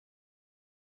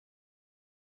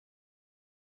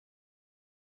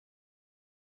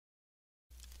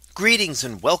Greetings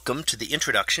and welcome to the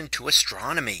introduction to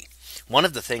astronomy. One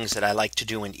of the things that I like to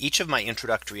do in each of my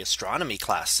introductory astronomy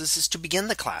classes is to begin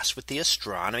the class with the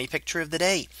astronomy picture of the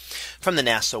day from the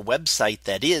NASA website,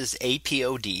 that is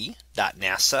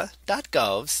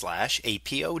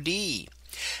apod.nasa.gov/apod.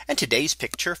 And today's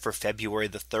picture for February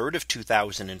the 3rd of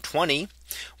 2020.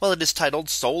 Well, it is titled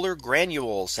Solar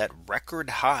Granules at Record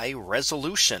High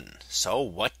Resolution. So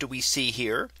what do we see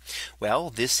here? Well,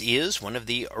 this is one of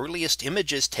the earliest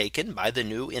images taken by the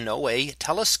new Inouye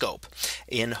telescope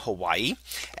in Hawaii.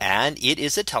 And it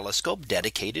is a telescope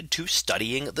dedicated to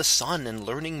studying the sun and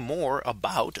learning more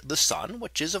about the sun,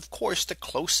 which is, of course, the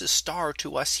closest star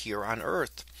to us here on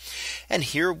Earth. And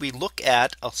here we look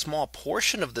at a small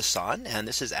portion of the sun. And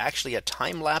this is actually a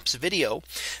time lapse video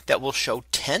that will show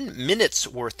 10 minutes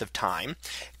worth of time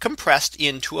compressed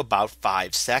into about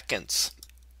 5 seconds.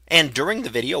 And during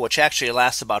the video, which actually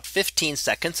lasts about 15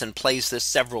 seconds and plays this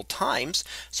several times,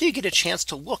 so you get a chance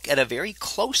to look at a very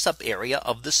close up area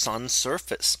of the sun's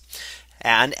surface.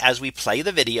 And as we play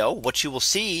the video, what you will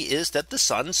see is that the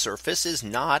sun's surface is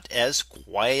not as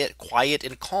quiet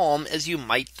and calm as you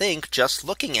might think just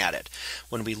looking at it.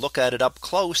 When we look at it up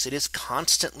close, it is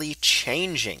constantly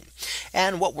changing.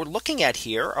 And what we're looking at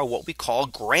here are what we call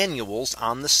granules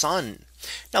on the sun.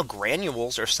 Now,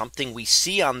 granules are something we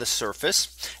see on the surface,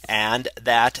 and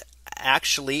that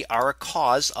actually are a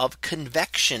cause of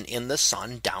convection in the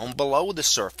sun down below the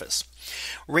surface.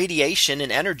 Radiation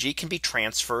and energy can be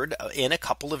transferred in a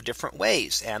couple of different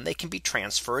ways, and they can be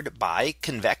transferred by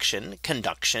convection,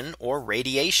 conduction, or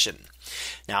radiation.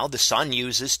 Now, the sun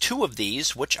uses two of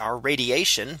these, which are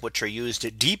radiation, which are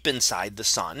used deep inside the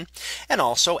sun, and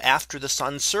also after the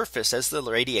sun's surface as the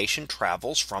radiation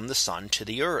travels from the sun to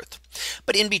the earth.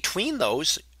 But in between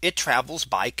those, it travels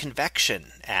by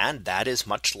convection, and that is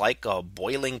much like a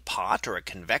boiling pot or a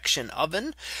convection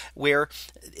oven, where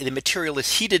the material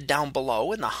is heated down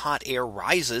below and the hot air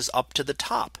rises up to the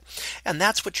top. And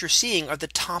that's what you're seeing are the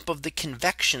top of the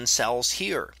convection cells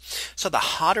here. So the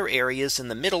hotter areas in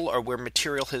the middle are where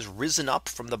material has risen up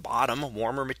from the bottom,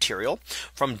 warmer material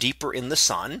from deeper in the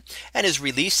sun, and is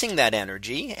releasing that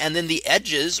energy. And then the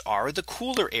edges are the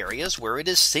cooler areas where it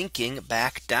is sinking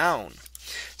back down.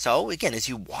 So again, as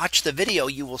you watch the video,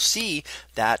 you will see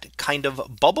that kind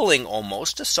of bubbling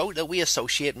almost, so that we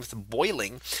associate with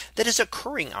boiling, that is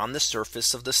occurring on the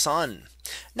surface of the sun.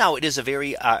 Now, it is a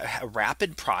very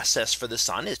rapid process for the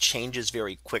sun. It changes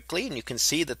very quickly, and you can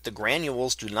see that the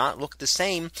granules do not look the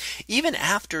same. Even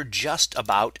after just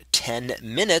about 10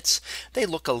 minutes, they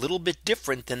look a little bit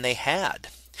different than they had.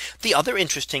 The other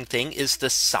interesting thing is the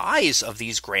size of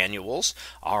these granules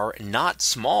are not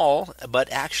small, but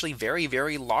actually very,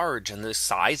 very large, and the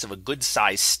size of a good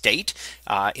sized state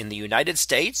in the United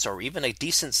States, or even a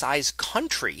decent sized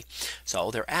country. So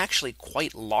they're actually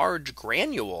quite large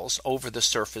granules over the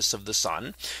surface of the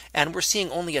sun. And we're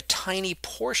seeing only a tiny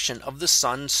portion of the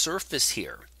sun's surface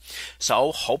here.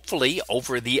 So hopefully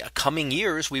over the coming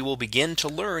years, we will begin to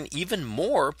learn even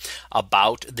more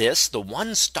about this, the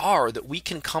one star that we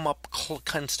can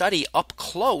study up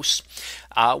close,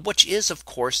 which is, of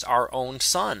course, our own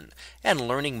sun. And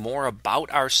learning more about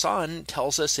our sun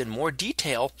tells us in more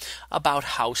detail about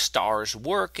how stars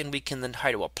work, and we can then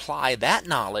try to apply that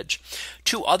knowledge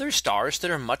to other stars that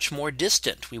are much more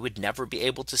distant. We would never be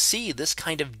able to see this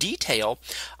kind of detail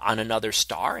on another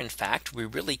star. In fact, we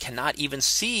really cannot even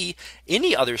see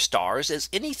any other stars as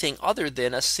anything other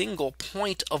than a single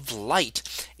point of light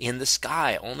in the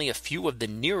sky. Only a few of the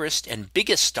nearest and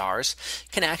biggest stars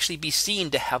can actually be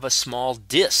seen to have a small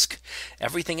disk.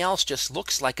 Everything else just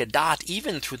looks like a dot,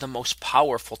 even through the most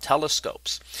powerful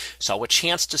telescopes. So a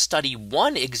chance to study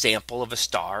one example of a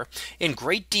star in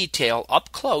great detail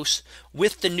up close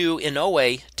with the new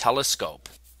Inouye telescope.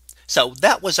 So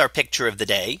that was our picture of the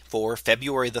day for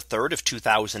February the 3rd of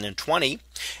 2020.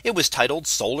 It was titled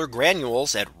Solar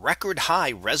Granules at Record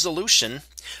High Resolution.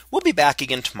 We'll be back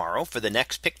again tomorrow for the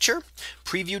next picture,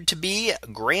 previewed to be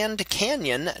Grand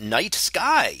Canyon night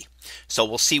sky. So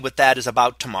we'll see what that is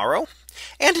about tomorrow.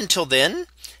 And until then,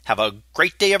 have a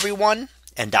great day, everyone,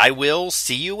 and I will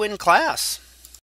see you in class.